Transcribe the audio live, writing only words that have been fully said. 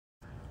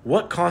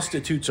What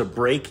constitutes a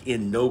break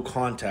in no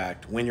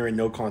contact when you're in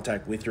no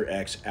contact with your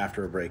ex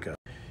after a breakup?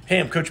 Hey,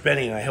 I'm Coach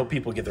Benny, and I help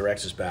people get their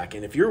exes back.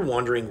 And if you're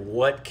wondering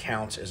what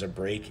counts as a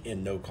break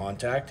in no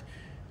contact,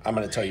 I'm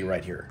going to tell you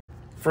right here.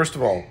 First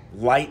of all,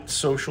 light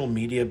social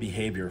media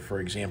behavior, for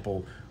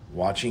example,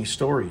 watching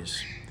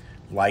stories,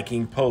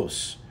 liking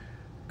posts,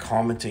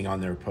 commenting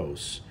on their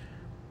posts,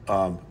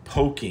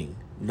 poking,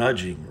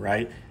 nudging,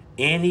 right?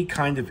 Any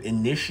kind of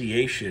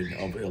initiation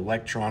of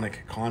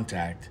electronic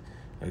contact,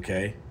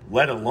 okay?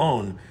 Let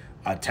alone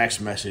a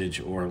text message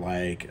or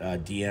like a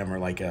DM or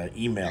like an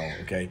email,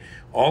 okay?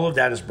 All of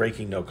that is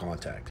breaking no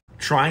contact.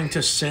 Trying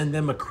to send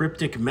them a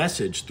cryptic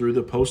message through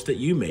the post that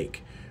you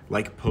make,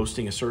 like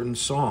posting a certain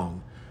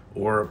song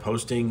or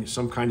posting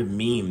some kind of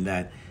meme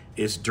that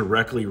is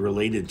directly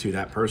related to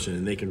that person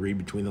and they can read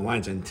between the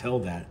lines and tell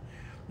that.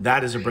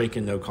 That is a break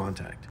in no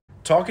contact.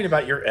 Talking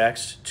about your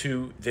ex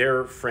to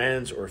their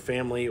friends or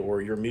family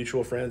or your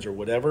mutual friends or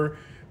whatever,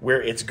 where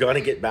it's going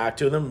to get back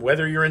to them,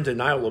 whether you're in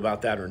denial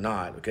about that or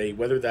not, okay,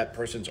 whether that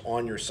person's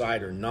on your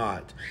side or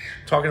not.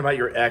 Talking about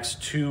your ex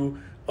to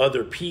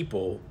other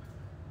people,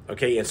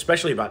 okay,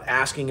 especially about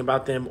asking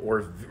about them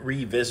or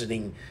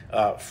revisiting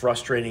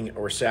frustrating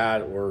or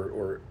sad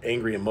or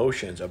angry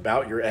emotions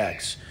about your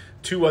ex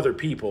to other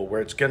people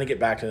where it's going to get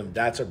back to them,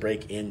 that's a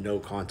break in no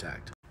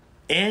contact.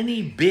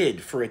 Any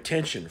bid for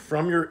attention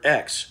from your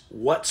ex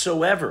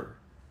whatsoever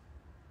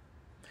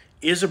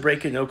is a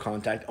break in no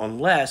contact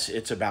unless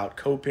it's about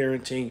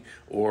co-parenting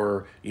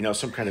or, you know,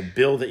 some kind of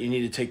bill that you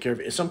need to take care of.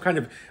 It's some kind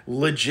of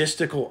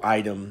logistical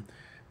item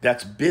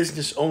that's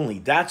business only.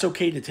 That's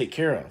okay to take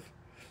care of.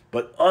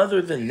 But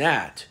other than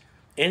that,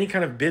 any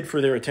kind of bid for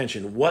their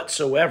attention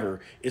whatsoever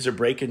is a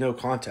break in no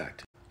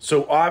contact.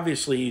 So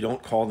obviously you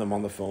don't call them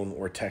on the phone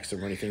or text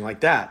them or anything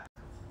like that.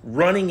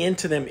 Running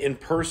into them in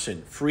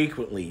person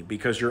frequently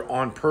because you're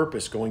on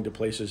purpose going to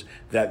places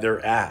that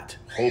they're at,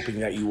 hoping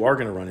that you are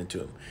going to run into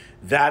them.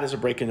 That is a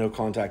break in no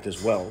contact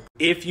as well.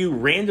 If you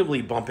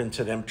randomly bump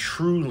into them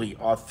truly,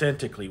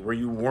 authentically, where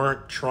you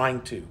weren't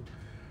trying to,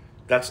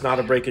 that's not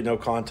a break in no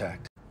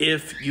contact.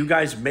 If you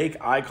guys make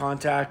eye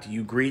contact,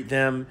 you greet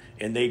them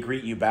and they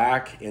greet you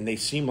back and they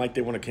seem like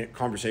they want a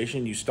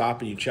conversation, you stop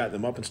and you chat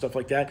them up and stuff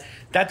like that,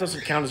 that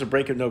doesn't count as a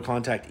break of no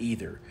contact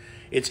either.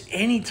 It's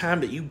any time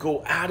that you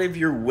go out of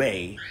your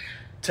way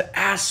to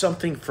ask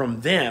something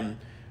from them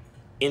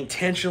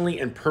intentionally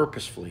and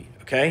purposefully,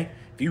 okay?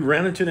 If you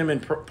run into them in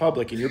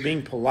public and you're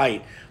being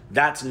polite,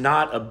 that's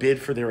not a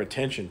bid for their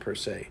attention per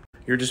se.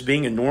 You're just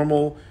being a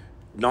normal,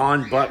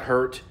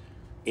 non-butthurt,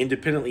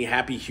 independently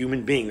happy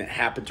human being that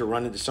happened to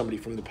run into somebody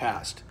from the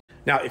past.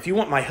 Now, if you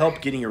want my help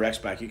getting your ex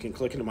back, you can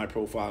click into my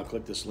profile and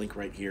click this link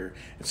right here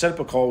and set up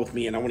a call with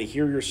me, and I want to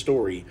hear your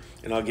story,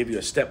 and I'll give you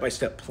a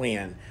step-by-step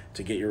plan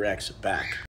to get your ex back.